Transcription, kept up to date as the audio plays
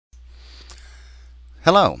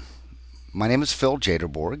Hello, my name is Phil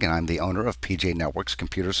Jaderborg, and I'm the owner of PJ Networks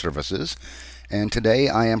Computer Services. And today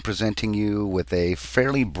I am presenting you with a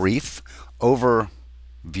fairly brief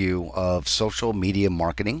overview of social media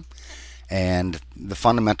marketing and the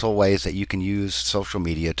fundamental ways that you can use social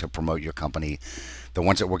media to promote your company. The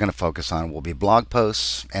ones that we're going to focus on will be blog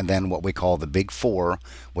posts and then what we call the big four,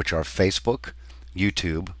 which are Facebook,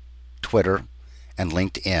 YouTube, Twitter, and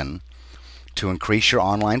LinkedIn, to increase your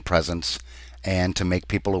online presence and to make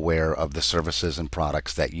people aware of the services and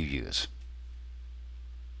products that you use.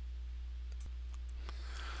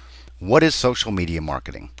 What is social media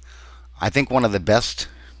marketing? I think one of the best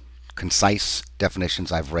concise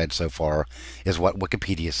definitions I've read so far is what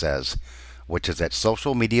Wikipedia says, which is that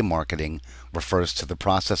social media marketing refers to the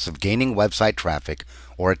process of gaining website traffic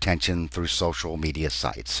or attention through social media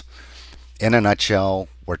sites. In a nutshell,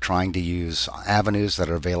 we're trying to use avenues that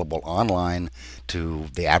are available online to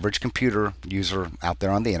the average computer user out there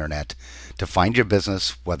on the internet to find your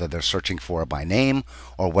business, whether they're searching for it by name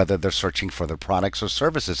or whether they're searching for the products or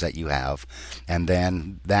services that you have. And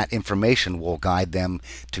then that information will guide them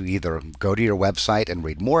to either go to your website and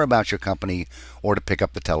read more about your company or to pick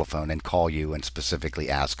up the telephone and call you and specifically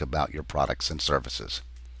ask about your products and services.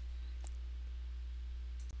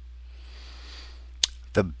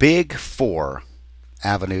 The big four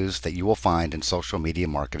avenues that you will find in social media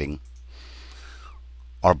marketing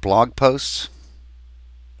are blog posts,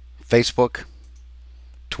 Facebook,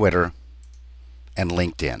 Twitter, and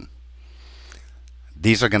LinkedIn.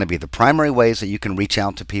 These are going to be the primary ways that you can reach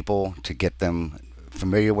out to people to get them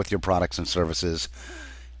familiar with your products and services.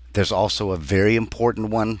 There's also a very important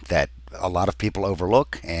one that a lot of people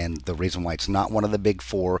overlook, and the reason why it's not one of the big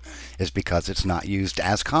four is because it's not used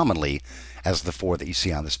as commonly as the four that you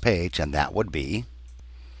see on this page, and that would be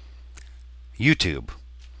YouTube.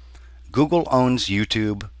 Google owns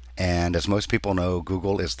YouTube, and as most people know,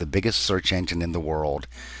 Google is the biggest search engine in the world.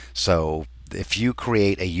 So if you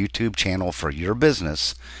create a YouTube channel for your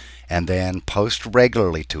business and then post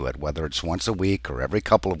regularly to it, whether it's once a week or every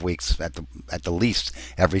couple of weeks, at the least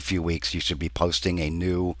every few weeks, you should be posting a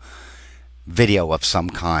new video of some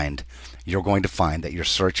kind. You're going to find that your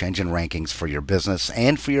search engine rankings for your business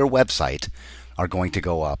and for your website are going to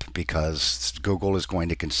go up because Google is going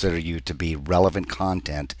to consider you to be relevant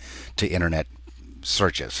content to internet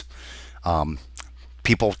searches.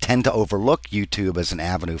 People tend to overlook YouTube as an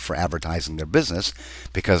avenue for advertising their business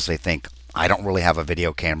because they think, I don't really have a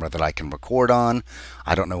video camera that I can record on.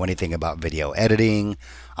 I don't know anything about video editing.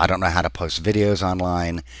 I don't know how to post videos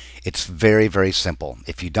online. It's very, very simple.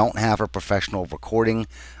 If you don't have a professional recording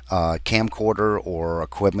camcorder or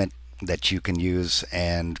equipment that you can use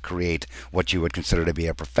and create what you would consider to be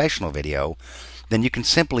a professional video, then you can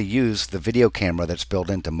simply use the video camera that's built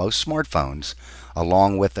into most smartphones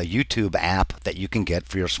along with a YouTube app that you can get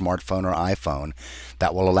for your smartphone or iPhone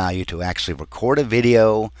that will allow you to actually record a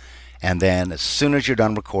video, and then as soon as you're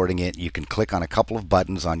done recording it, you can click on a couple of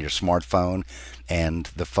buttons on your smartphone and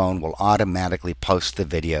the phone will automatically post the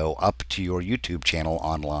video up to your YouTube channel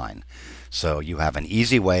online. So you have an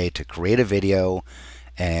easy way to create a video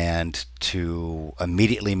and to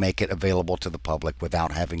immediately make it available to the public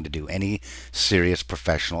without having to do any serious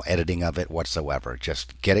professional editing of it whatsoever.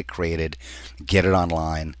 Just get it created, get it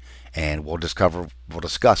online, and we'll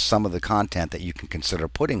discuss some of the content that you can consider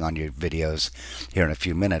putting on your videos here in a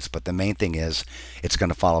few minutes. But the main thing is it's going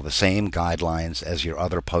to follow the same guidelines as your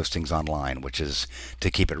other postings online, which is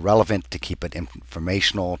to keep it relevant, to keep it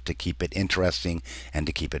informational, to keep it interesting, and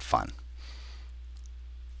to keep it fun.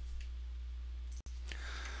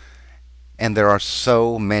 And there are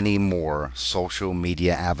so many more social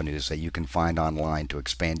media avenues that you can find online to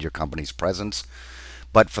expand your company's presence.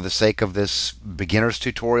 But for the sake of this beginner's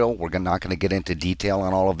tutorial, we're not going to get into detail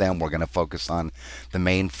on all of them. We're going to focus on the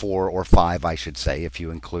main 4 or 5, I should say, if you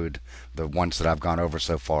include the ones that I've gone over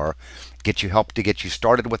so far. Help to get you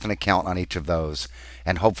started with an account on each of those,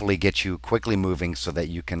 and hopefully get you quickly moving so that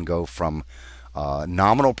you can go from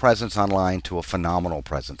nominal presence online to a phenomenal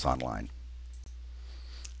presence online.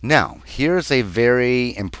 Now, here's a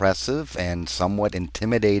very impressive and somewhat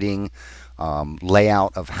intimidating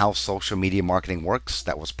layout of how social media marketing works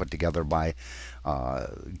that was put together by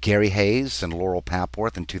Gary Hayes and Laurel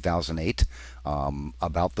Papworth in 2008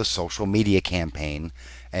 about the social media campaign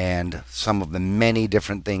and some of the many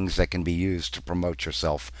different things that can be used to promote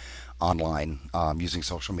yourself online using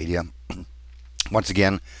social media. Once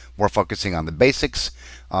again, we're focusing on the basics,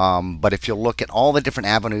 but if you look at all the different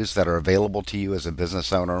avenues that are available to you as a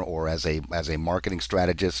business owner or as a marketing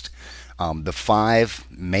strategist, the 5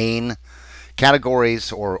 main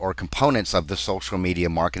categories or components of the social media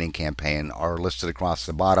marketing campaign are listed across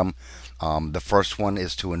the bottom. The first one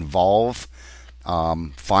is to involve.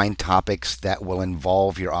 Find topics that will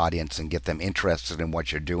involve your audience and get them interested in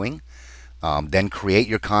what you're doing. Then create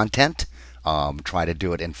your content. Try to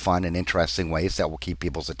do it in fun and interesting ways that will keep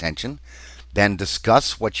people's attention. Then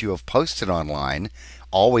discuss what you have posted online.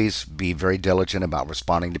 Always be very diligent about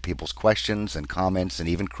responding to people's questions and comments and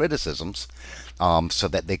even criticisms, so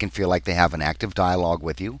that they can feel like they have an active dialogue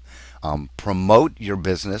with you. Promote your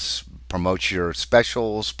business, promote your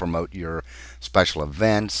specials, promote your special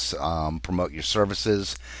events, promote your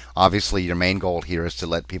services. Obviously, your main goal here is to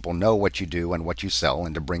let people know what you do and what you sell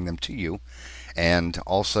and to bring them to you. And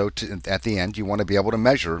also, at the end, you want to be able to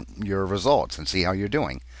measure your results and see how you're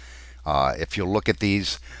doing. If you look at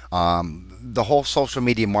these, the whole social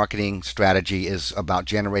media marketing strategy is about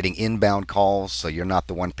generating inbound calls, so you're not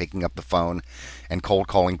the one picking up the phone and cold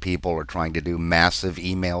calling people or trying to do massive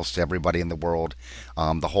emails to everybody in the world.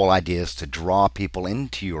 The whole idea is to draw people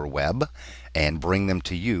into your web and bring them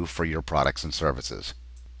to you for your products and services.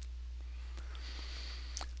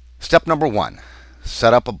 Step number 1,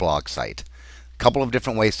 set up a blog site. Couple of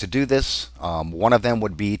different ways to do this. One of them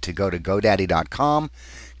would be to go to GoDaddy.com,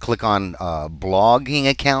 click on blogging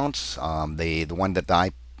accounts. The one that I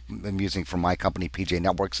am using for my company, PJ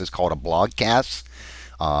Networks, is called a Blogcast.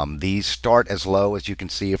 These start as low as you can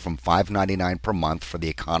see from $5.99 per month for the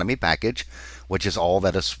economy package, which is all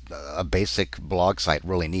that a basic blog site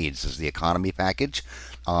really needs, is the economy package.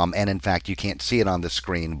 And in fact, you can't see it on the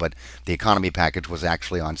screen, but the economy package was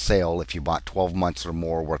actually on sale. If you bought 12 months or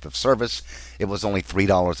more worth of service, it was only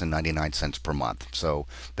 $3.99 per month. So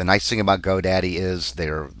the nice thing about GoDaddy is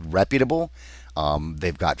they're reputable.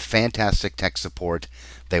 They've got fantastic tech support.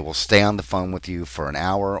 They will stay on the phone with you for an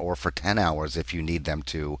hour or for 10 hours if you need them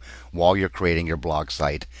to while you're creating your blog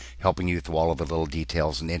site, helping you through all of the little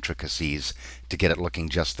details and intricacies to get it looking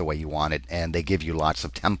just the way you want it. And they give you lots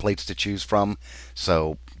of templates to choose from.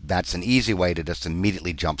 So that's an easy way to just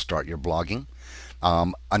immediately jumpstart your blogging.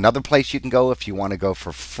 Another place you can go if you want to go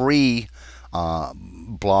for free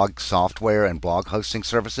blog software and blog hosting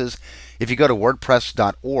services. If you go to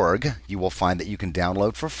WordPress.org, you will find that you can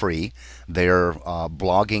download for free their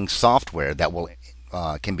blogging software that will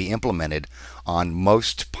can be implemented on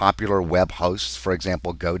most popular web hosts. For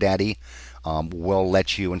example, GoDaddy will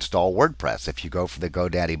let you install WordPress. If you go for the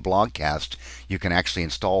GoDaddy Blogcast, you can actually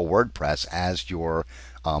install WordPress as your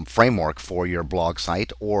framework for your blog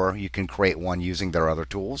site, or you can create one using their other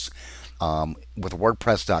tools. With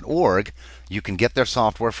WordPress.org, you can get their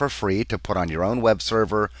software for free to put on your own web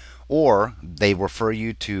server, or they refer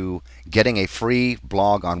you to getting a free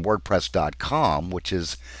blog on WordPress.com, which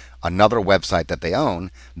is another website that they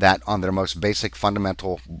own, that on their most basic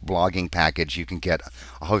fundamental blogging package, you can get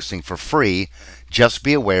hosting for free. Just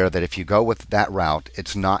be aware that if you go with that route,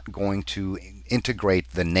 it's not going to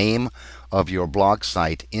integrate the name of your blog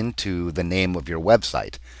site into the name of your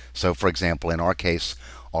website. So for example, in our case,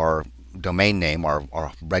 our domain name,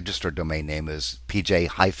 our registered domain name is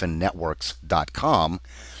pj-networks.com.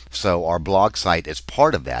 So our blog site is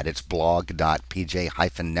part of that. It's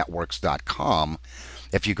blog.pj-networks.com.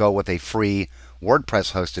 If you go with a free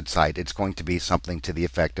WordPress hosted site, it's going to be something to the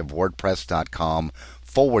effect of wordpress.com/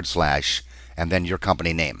 and then your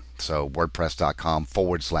company name. So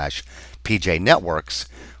wordpress.com/PJ Networks,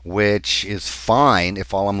 which is fine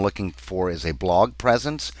if all I'm looking for is a blog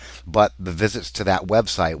presence, but the visits to that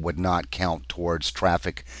website would not count towards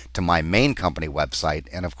traffic to my main company website.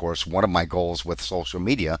 And of course, one of my goals with social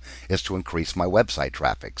media is to increase my website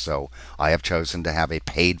traffic. So I have chosen to have a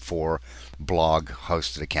paid for blog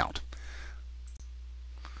hosted account.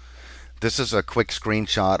 This is a quick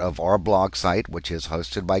screenshot of our blog site, which is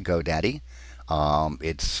hosted by GoDaddy.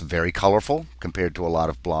 It's very colorful compared to a lot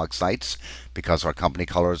of blog sites because our company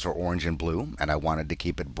colors are orange and blue, and I wanted to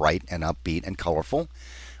keep it bright and upbeat and colorful.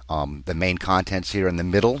 The main contents here in the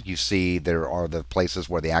middle, you see there are the places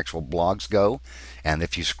where the actual blogs go, and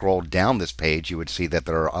if you scroll down this page, you would see that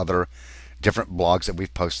there are other different blogs that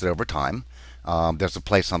we've posted over time. There's a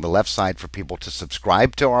place on the left side for people to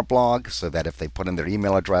subscribe to our blog so that if they put in their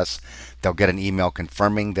email address, they'll get an email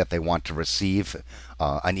confirming that they want to receive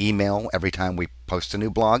an email every time we post a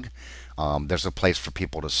new blog. There's a place for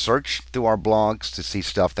people to search through our blogs to see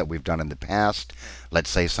stuff that we've done in the past.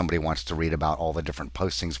 Let's say somebody wants to read about all the different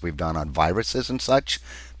postings we've done on viruses and such.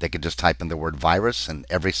 They could just type in the word virus, and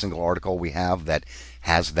every single article we have that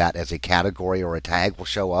has that as a category or a tag will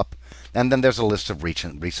show up. And then there's a list of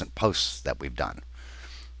recent posts that we've done.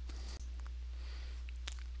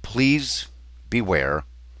 Please beware,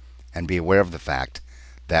 and be aware of the fact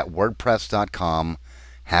that WordPress.com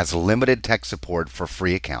has limited tech support for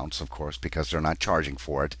free accounts, of course, because they're not charging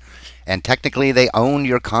for it. And technically, they own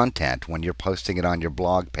your content when you're posting it on your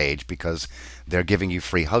blog page because they're giving you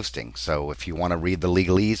free hosting. So if you want to read the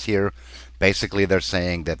legalese here, basically they're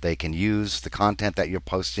saying that they can use the content that you're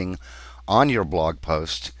posting on your blog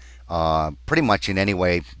post pretty much in any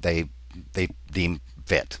way they deem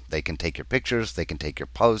fit. They can take your pictures, they can take your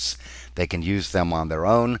posts, they can use them on their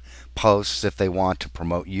own posts if they want to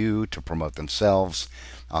promote you, to promote themselves.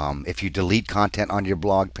 If you delete content on your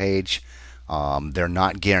blog page, they're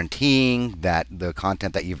not guaranteeing that the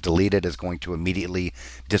content that you've deleted is going to immediately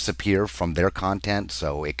disappear from their content.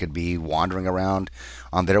 So it could be wandering around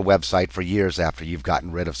on their website for years after you've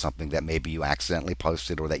gotten rid of something that maybe you accidentally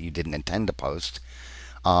posted or that you didn't intend to post.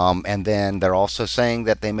 And then they're also saying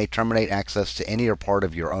that they may terminate access to any or part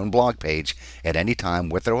of your own blog page at any time,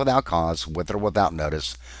 with or without cause, with or without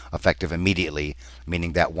notice, effective immediately,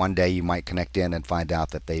 meaning that one day you might connect in and find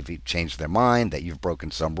out that they've changed their mind, that you've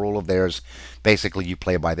broken some rule of theirs. Basically, you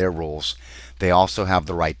play by their rules. They also have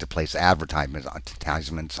the right to place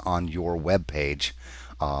advertisements on your web page.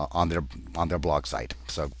 On their blog site.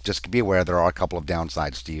 So just be aware there are a couple of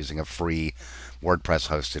downsides to using a free WordPress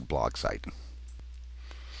hosted blog site.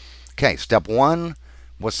 Okay, step 1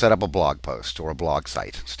 was set up a blog post or a blog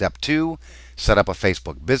site. Step 2, set up a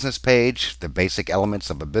Facebook business page. The basic elements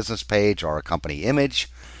of a business page are a company image,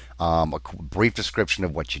 a brief description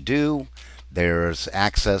of what you do. There's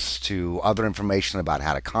access to other information about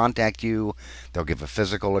how to contact you. They'll give a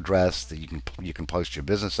physical address that you can post your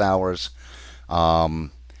business hours.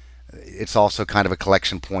 It's also kind of a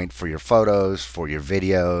collection point for your photos, for your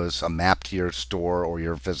videos, a map to your store or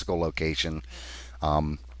your physical location.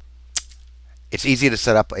 It's easy to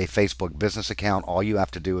set up a Facebook business account. All you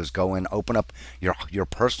have to do is go in, open up your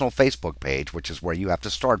personal Facebook page, which is where you have to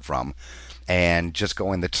start from, and just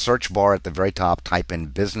go in the search bar at the very top, type in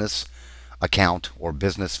business account or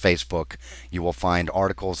business Facebook. You will find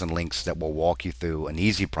articles and links that will walk you through an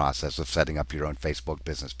easy process of setting up your own Facebook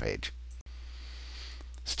business page.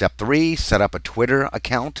 Step 3, set up a Twitter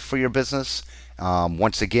account for your business.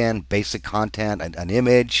 Once again, basic content, an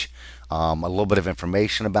image, a little bit of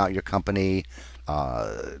information about your company,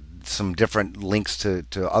 some different links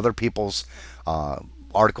to other people's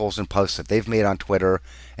articles and posts that they've made on Twitter,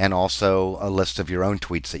 and also a list of your own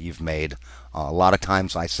tweets that you've made. A lot of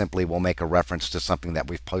times I simply will make a reference to something that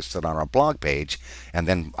we've posted on our blog page, and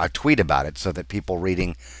then I tweet about it so that people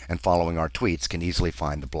reading and following our tweets can easily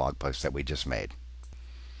find the blog post that we just made.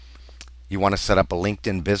 You want to set up a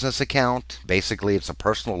LinkedIn business account. Basically, it's a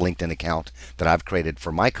personal LinkedIn account that I've created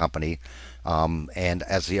for my company. And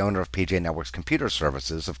as the owner of PJ Networks Computer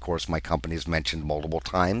Services, of course, my company is mentioned multiple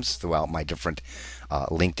times throughout my different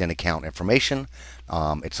LinkedIn account information.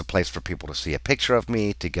 It's a place for people to see a picture of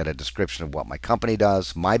me, to get a description of what my company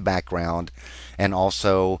does, my background, and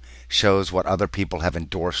also shows what other people have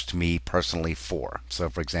endorsed me personally for. So,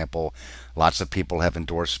 for example, lots of people have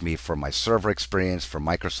endorsed me for my server experience, for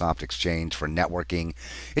Microsoft Exchange, for networking.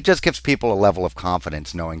 It just gives people a level of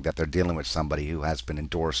confidence knowing that they're dealing with somebody who has been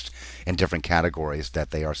endorsed in different categories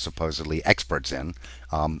that they are supposedly experts in.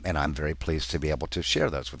 And I'm very pleased to be able to share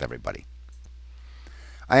those with everybody.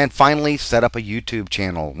 And finally, set up a YouTube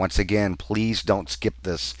channel. Once again, please don't skip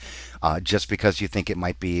this just because you think it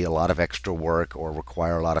might be a lot of extra work or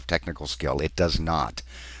require a lot of technical skill. It does not.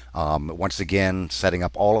 Once again, setting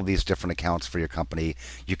up all of these different accounts for your company,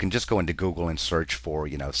 you can just go into Google and search for,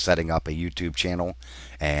 setting up a YouTube channel,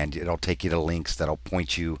 and it'll take you to links that'll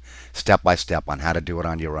point you step by step on how to do it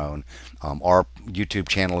on your own. Our YouTube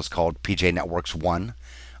channel is called PJ Networks 1.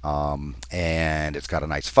 And it's got a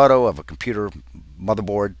nice photo of a computer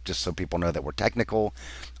motherboard, just so people know that we're technical.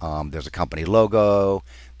 There's a company logo.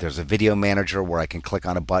 There's a video manager where I can click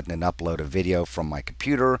on a button and upload a video from my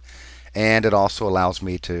computer. And it also allows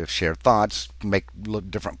me to share thoughts, make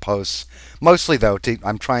different posts. Mostly, though,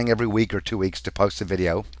 I'm trying every week or 2 weeks to post a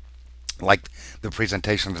video, like the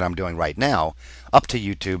presentation that I'm doing right now, up to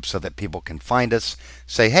YouTube so that people can find us,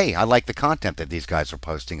 say, hey, I like the content that these guys are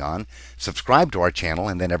posting on, subscribe to our channel,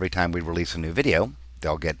 and then every time we release a new video,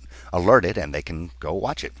 they'll get alerted and they can go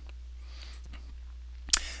watch it.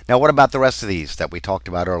 Now, what about the rest of these that we talked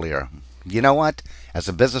about earlier? You know what? As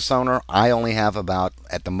a business owner, I only have about,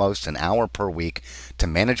 at the most, an hour per week to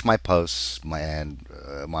manage my posts,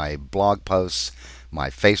 my blog posts, my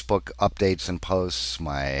Facebook updates and posts,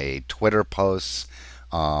 my Twitter posts,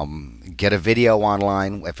 get a video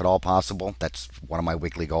online if at all possible. That's one of my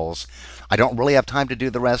weekly goals. I don't really have time to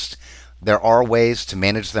do the rest. There are ways to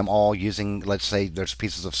manage them all using, let's say, there's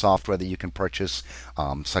pieces of software that you can purchase,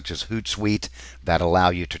 such as Hootsuite, that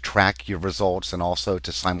allow you to track your results and also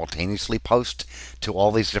to simultaneously post to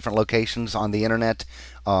all these different locations on the internet.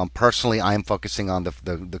 Personally, I am focusing on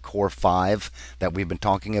the core five that we've been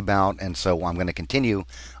talking about, and so I'm going to continue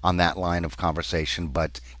on that line of conversation.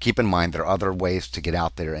 But keep in mind there are other ways to get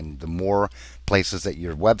out there, and the more places that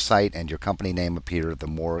your website and your company name appear, the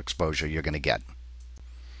more exposure you're going to get.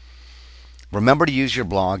 Remember to use your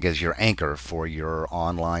blog as your anchor for your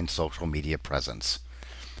online social media presence.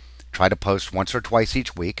 Try to post once or twice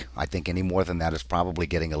each week. I think any more than that is probably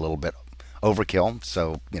getting a little bit overkill.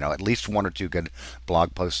 So, at least one or two good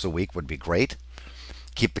blog posts a week would be great.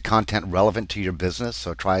 Keep the content relevant to your business.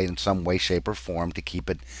 So try in some way, shape, or form to keep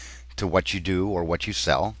it to what you do or what you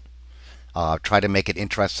sell. Try to make it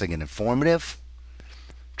interesting and informative.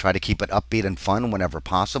 Try to keep it upbeat and fun whenever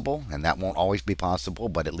possible, and that won't always be possible,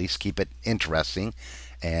 but at least keep it interesting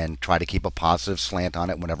and try to keep a positive slant on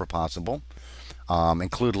it whenever possible.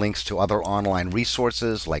 Include links to other online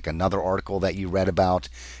resources, like another article that you read about.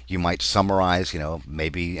 You might summarize,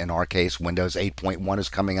 maybe in our case, Windows 8.1 is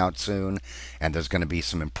coming out soon, and there's going to be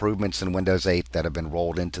some improvements in Windows 8 that have been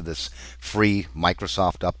rolled into this free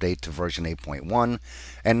Microsoft update to version 8.1.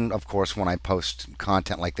 And of course, when I post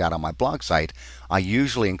content like that on my blog site, I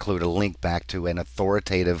usually include a link back to an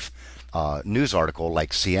authoritative news article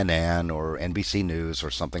like CNN or NBC News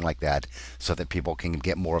or something like that, so that people can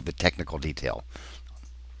get more of the technical detail.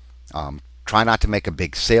 Try not to make a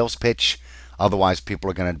big sales pitch. Otherwise,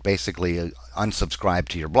 people are going to basically unsubscribe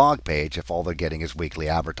to your blog page if all they're getting is weekly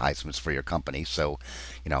advertisements for your company. So,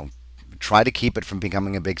 try to keep it from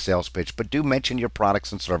becoming a big sales pitch, but do mention your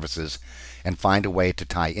products and services and find a way to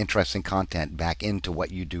tie interesting content back into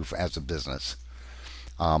what you do as a business.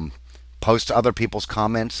 Post to other people's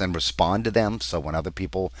comments and respond to them. So when other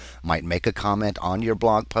people might make a comment on your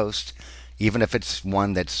blog post, even if it's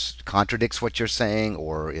one that contradicts what you're saying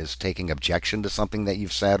or is taking objection to something that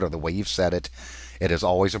you've said or the way you've said it, it is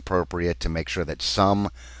always appropriate to make sure that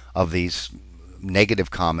some of these negative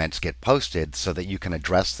comments get posted so that you can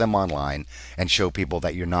address them online and show people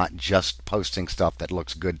that you're not just posting stuff that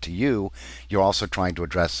looks good to you, you're also trying to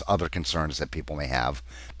address other concerns that people may have.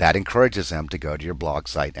 That encourages them to go to your blog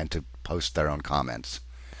site and to post their own comments.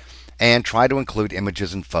 And try to include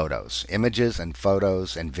images and photos. Images and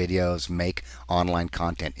photos and videos make online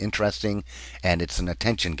content interesting, and it's an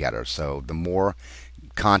attention getter. So the more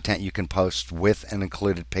content you can post with an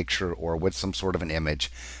included picture or with some sort of an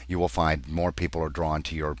image, you will find more people are drawn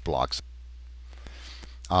to your blogs.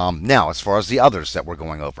 Now, as far as the others that we're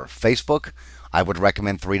going over, Facebook, I would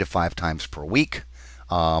recommend 3 to 5 times per week.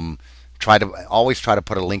 Always try to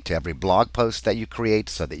put a link to every blog post that you create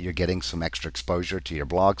so that you're getting some extra exposure to your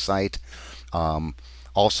blog site.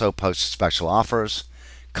 Also post special offers,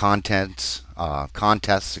 contests,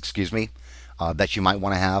 that you might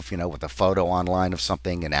want to have, with a photo online of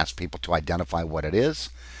something and ask people to identify what it is.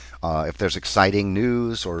 If there's exciting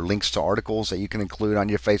news or links to articles that you can include on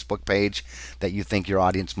your Facebook page that you think your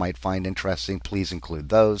audience might find interesting, please include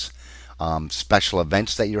those. Special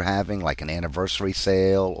events that you're having, like an anniversary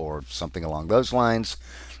sale or something along those lines.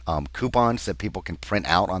 Coupons that people can print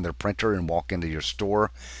out on their printer and walk into your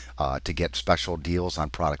store to get special deals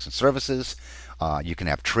on products and services. You can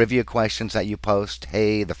have trivia questions that you post.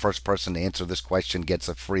 Hey, the first person to answer this question gets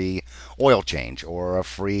a free oil change or a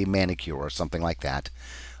free manicure or something like that.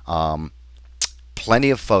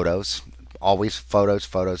 Plenty of photos. Always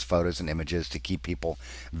photos, and images to keep people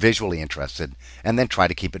visually interested, and then try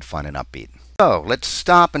to keep it fun and upbeat. So let's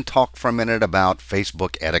stop and talk for a minute about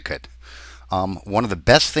Facebook etiquette. One of the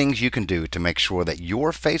best things you can do to make sure that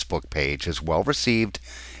your Facebook page is well received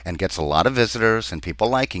and gets a lot of visitors and people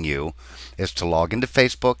liking you is to log into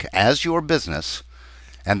Facebook as your business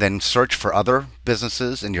and then search for other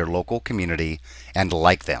businesses in your local community and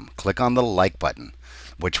like them. Click on the like button,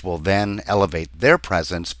 which will then elevate their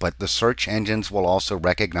presence, but the search engines will also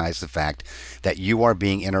recognize the fact that you are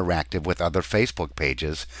being interactive with other Facebook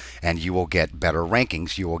pages, and you will get better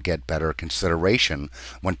rankings, you will get better consideration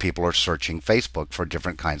when people are searching Facebook for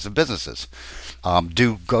different kinds of businesses.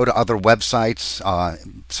 Go to other websites,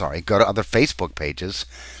 go to other Facebook pages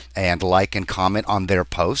and like and comment on their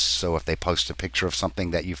posts. So if they post a picture of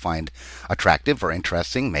something that you find attractive or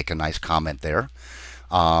interesting, make a nice comment there.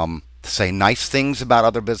 Say nice things about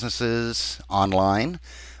other businesses online.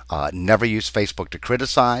 Never use Facebook to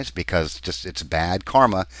criticize, because it's bad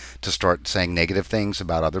karma to start saying negative things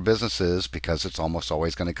about other businesses, because it's almost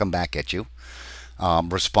always going to come back at you.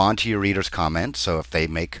 Respond to your readers' comments. So if they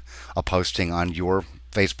make a posting on your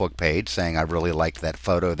Facebook page saying, I really liked that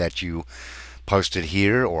photo that you posted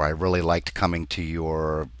here, or I really liked coming to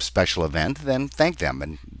your special event, then thank them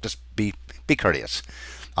and just be courteous.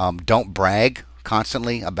 Don't brag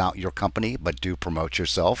constantly about your company, but do promote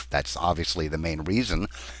yourself. That's obviously the main reason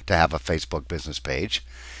to have a Facebook business page.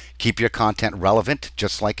 Keep your content relevant,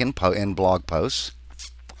 just like in blog posts.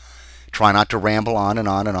 Try not to ramble on and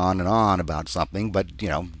on and on and on about something, but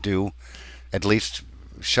do at least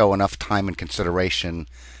show enough time and consideration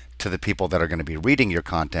to the people that are going to be reading your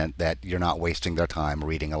content that you're not wasting their time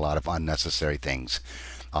reading a lot of unnecessary things.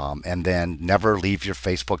 And then never leave your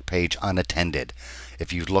Facebook page unattended.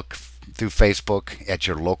 If you look through Facebook at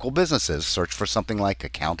your local businesses, search for something like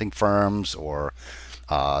accounting firms or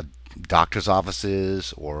doctor's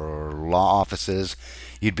offices or law offices.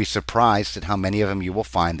 You'd be surprised at how many of them you will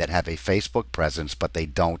find that have a Facebook presence, but they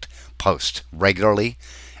don't post regularly.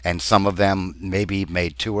 And some of them maybe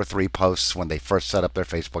made 2 or 3 posts when they first set up their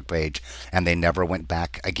Facebook page, and they never went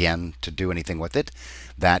back again to do anything with it.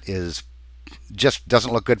 That is just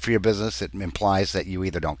doesn't look good for your business. It implies that you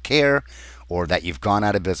either don't care or that you've gone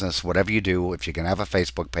out of business. Whatever you do, if you can have a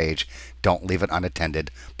Facebook page, don't leave it unattended.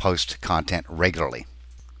 Post content regularly.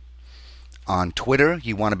 On Twitter,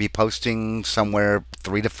 you want to be posting somewhere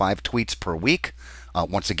 3 to 5 tweets per week.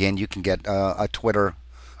 Once again, you can get a Twitter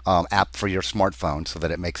app for your smartphone so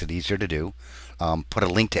that it makes it easier to do. Put a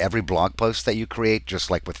link to every blog post that you create,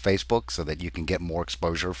 just like with Facebook, so that you can get more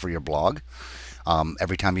exposure for your blog.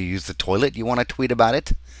 Every time you use the toilet, you want to tweet about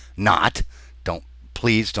it.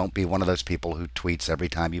 Please don't be one of those people who tweets every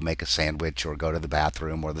time you make a sandwich or go to the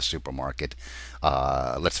bathroom or the supermarket.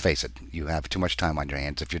 Let's face it, you have too much time on your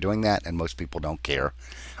hands if you're doing that, and most people don't care.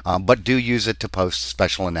 But do use it to post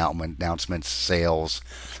special announcements, sales,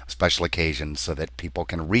 special occasions, so that people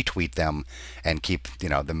can retweet them and keep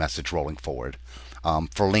the message rolling forward.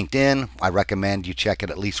 For LinkedIn, I recommend you check it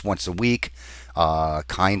at least once a week.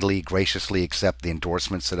 Kindly, graciously accept the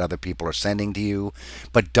endorsements that other people are sending to you,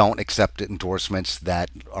 but don't accept endorsements that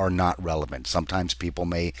are not relevant. Sometimes people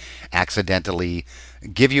may accidentally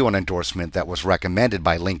give you an endorsement that was recommended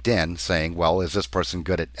by LinkedIn, saying, well, is this person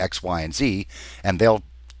good at X, Y, and Z? And they'll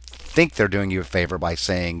think they're doing you a favor by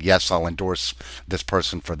saying, yes, I'll endorse this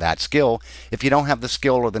person for that skill. If you don't have the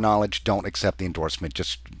skill or the knowledge, don't accept the endorsement.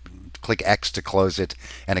 Just click X to close it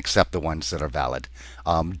and accept the ones that are valid.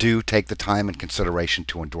 Do take the time and consideration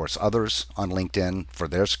to endorse others on LinkedIn for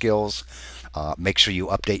their skills. Make sure you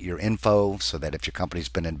update your info so that if your company's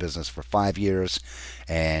been in business for 5 years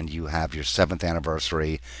and you have your 7th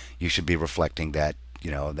anniversary, you should be reflecting that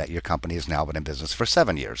that your company has now been in business for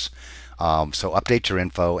 7 years. So update your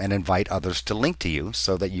info and invite others to link to you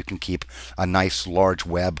so that you can keep a nice large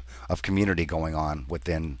web of community going on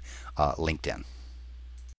within LinkedIn.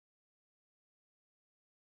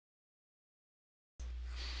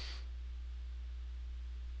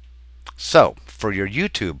 So for your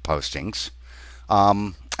YouTube postings,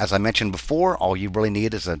 as I mentioned before, all you really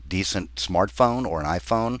need is a decent smartphone or an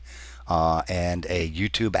iPhone and a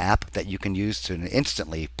YouTube app that you can use to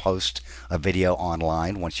instantly post a video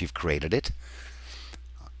online once you've created it.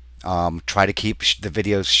 Try to keep the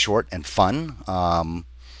videos short and fun.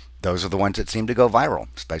 Those are the ones that seem to go viral,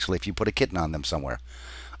 especially if you put a kitten on them somewhere.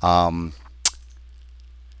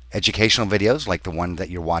 Educational videos like the one that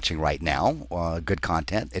you're watching right now, good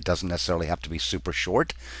content. It doesn't necessarily have to be super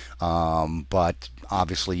short, but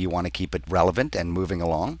obviously you want to keep it relevant and moving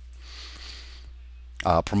along.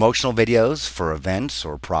 Promotional videos for events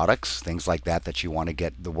or products, things like that that you want to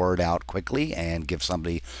get the word out quickly and give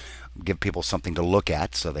people something to look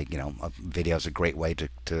at, so that a video is a great way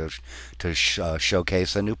to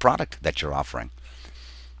showcase a new product that you're offering.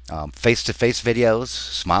 Face-to-face videos,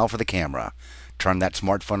 smile for the camera. Turn that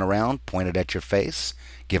smartphone around, point it at your face,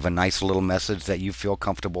 give a nice little message that you feel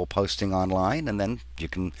comfortable posting online, and then you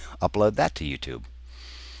can upload that to YouTube.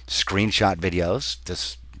 Screenshot videos.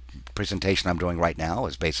 This presentation I'm doing right now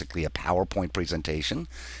is basically a PowerPoint presentation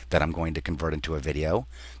that I'm going to convert into a video,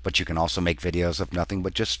 but you can also make videos of nothing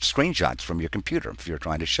but just screenshots from your computer if you're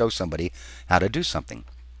trying to show somebody how to do something.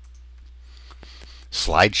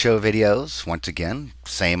 Slideshow videos, once again,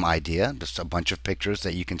 same idea, just a bunch of pictures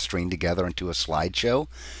that you can string together into a slideshow,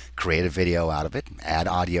 create a video out of it, add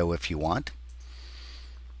audio if you want.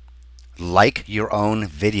 Like your own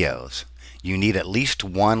videos. You need at least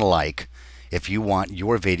 1 like if you want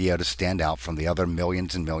your video to stand out from the other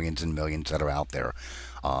millions and millions and millions that are out there.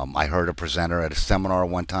 I heard a presenter at a seminar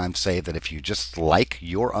one time say that if you just like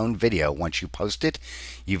your own video once you post it,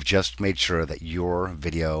 you've just made sure that your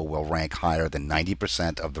video will rank higher than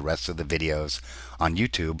 90% of the rest of the videos on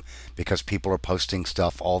YouTube, because people are posting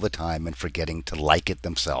stuff all the time and forgetting to like it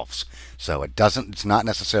themselves. So it's not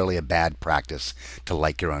necessarily a bad practice to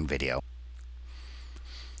like your own video.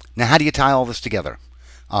 Now, how do you tie all this together?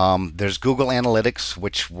 There's Google Analytics,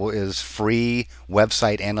 which is free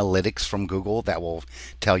website analytics from Google that will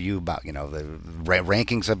tell you about, the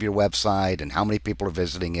rankings of your website and how many people are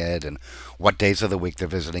visiting it and what days of the week they're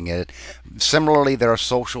visiting it. Similarly, there are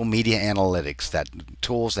social media analytics, that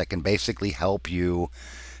tools that can basically help you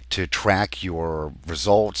to track your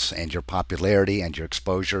results and your popularity and your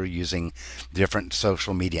exposure using different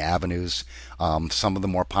social media avenues. Some of the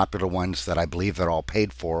more popular ones that I believe they're all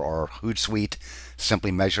paid for are Hootsuite,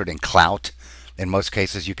 simply measured in clout. In most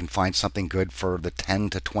cases, you can find something good for the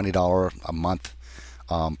 $10 to $20 a month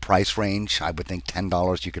price range. I would think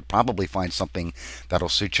 $10 you could probably find something that'll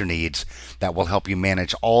suit your needs, that will help you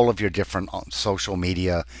manage all of your different social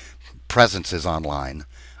media presences online.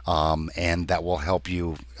 And that will help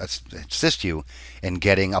you, assist you in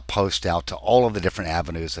getting a post out to all of the different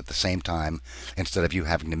avenues at the same time, instead of you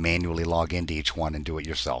having to manually log into each one and do it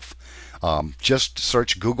yourself. Just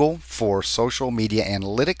search Google for social media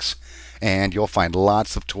analytics and you'll find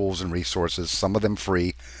lots of tools and resources, some of them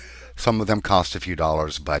free, some of them cost a few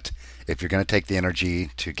dollars, but if you're going to take the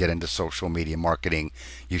energy to get into social media marketing,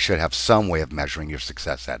 you should have some way of measuring your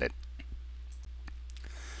success at it.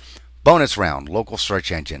 Bonus round, local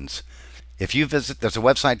search engines. If you visit, there's a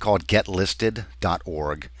website called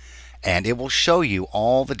getlisted.org, and it will show you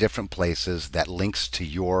all the different places that links to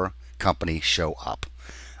your company show up.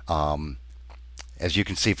 As you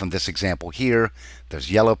can see from this example here, there's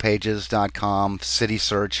yellowpages.com, City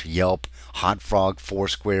Search, Yelp, HotFrog,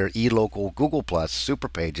 Foursquare, eLocal, Google+,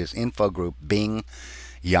 Superpages, Infogroup, Bing,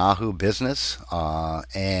 Yahoo Business,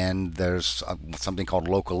 and there's something called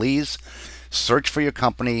Localese. Search for your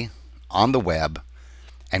company on the web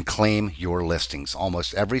and claim your listings.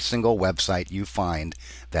 Almost every single website you find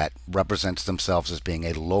that represents themselves as being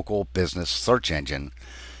a local business search engine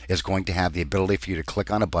is going to have the ability for you to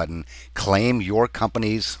click on a button, claim your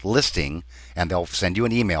company's listing, and they'll send you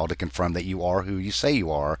an email to confirm that you are who you say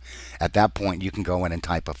you are. At that point, you can go in and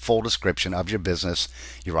type a full description of your business,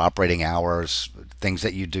 your operating hours, things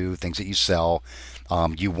that you do, things that you sell.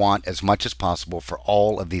 You want as much as possible for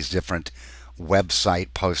all of these different website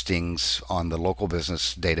postings on the local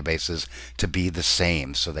business databases to be the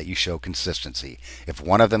same, so that you show consistency. If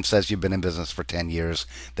one of them says you've been in business for 10 years,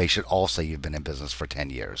 they should all say you've been in business for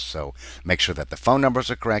 10 years. So make sure that the phone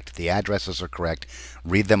numbers are correct, the addresses are correct,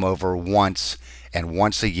 read them over once, and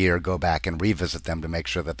once a year go back and revisit them to make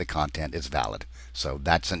sure that the content is valid. So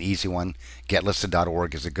that's an easy one.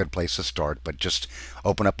 Getlisted.org is a good place to start, but just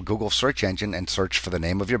open up a Google search engine and search for the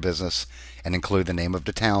name of your business and include the name of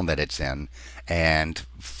the town that it's in, and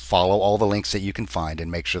follow all the links that you can find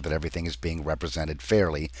and make sure that everything is being represented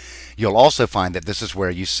fairly. You'll also find that this is where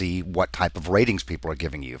you see what type of ratings people are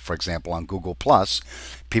giving you. For example, on Google+,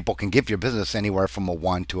 people can give your business anywhere from a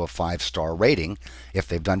 1 to a 5-star rating if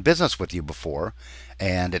they've done business with you before.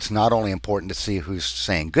 And it's not only important to see who's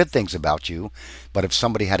saying good things about you, but if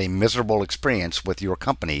somebody had a miserable experience with your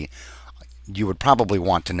company, you would probably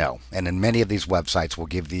want to know. And in many of these websites will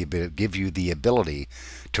give you the ability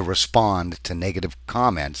to respond to negative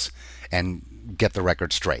comments and get the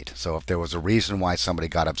record straight. So if there was a reason why somebody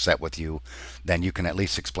got upset with you, then you can at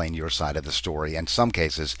least explain your side of the story. In some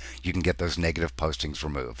cases, you can get those negative postings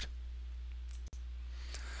removed.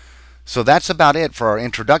 So that's about it for our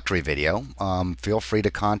introductory video. Feel free to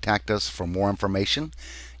contact us for more information.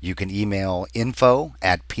 You can email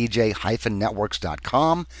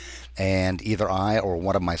info@pj-networks.com, and either I or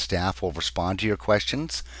one of my staff will respond to your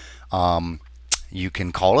questions. You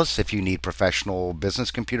can call us if you need professional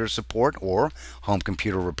business computer support or home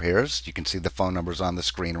computer repairs. You can see the phone numbers on the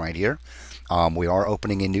screen right here. We are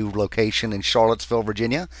opening a new location in Charlottesville,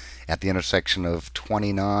 Virginia, at the intersection of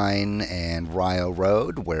 29 and Rio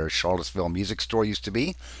Road, where Charlottesville Music Store used to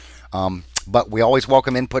be. But we always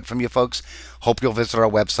welcome input from you folks. Hope you'll visit our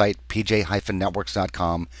website,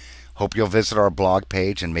 pj-networks.com. Hope you'll visit our blog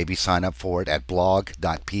page and maybe sign up for it at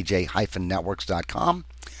blog.pj-networks.com.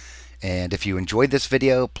 And if you enjoyed this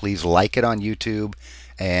video, please like it on YouTube,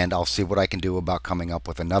 and I'll see what I can do about coming up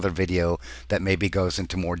with another video that maybe goes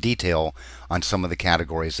into more detail on some of the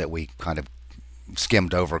categories that we kind of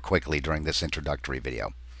skimmed over quickly during this introductory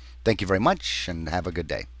video. Thank you very much, and have a good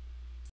day.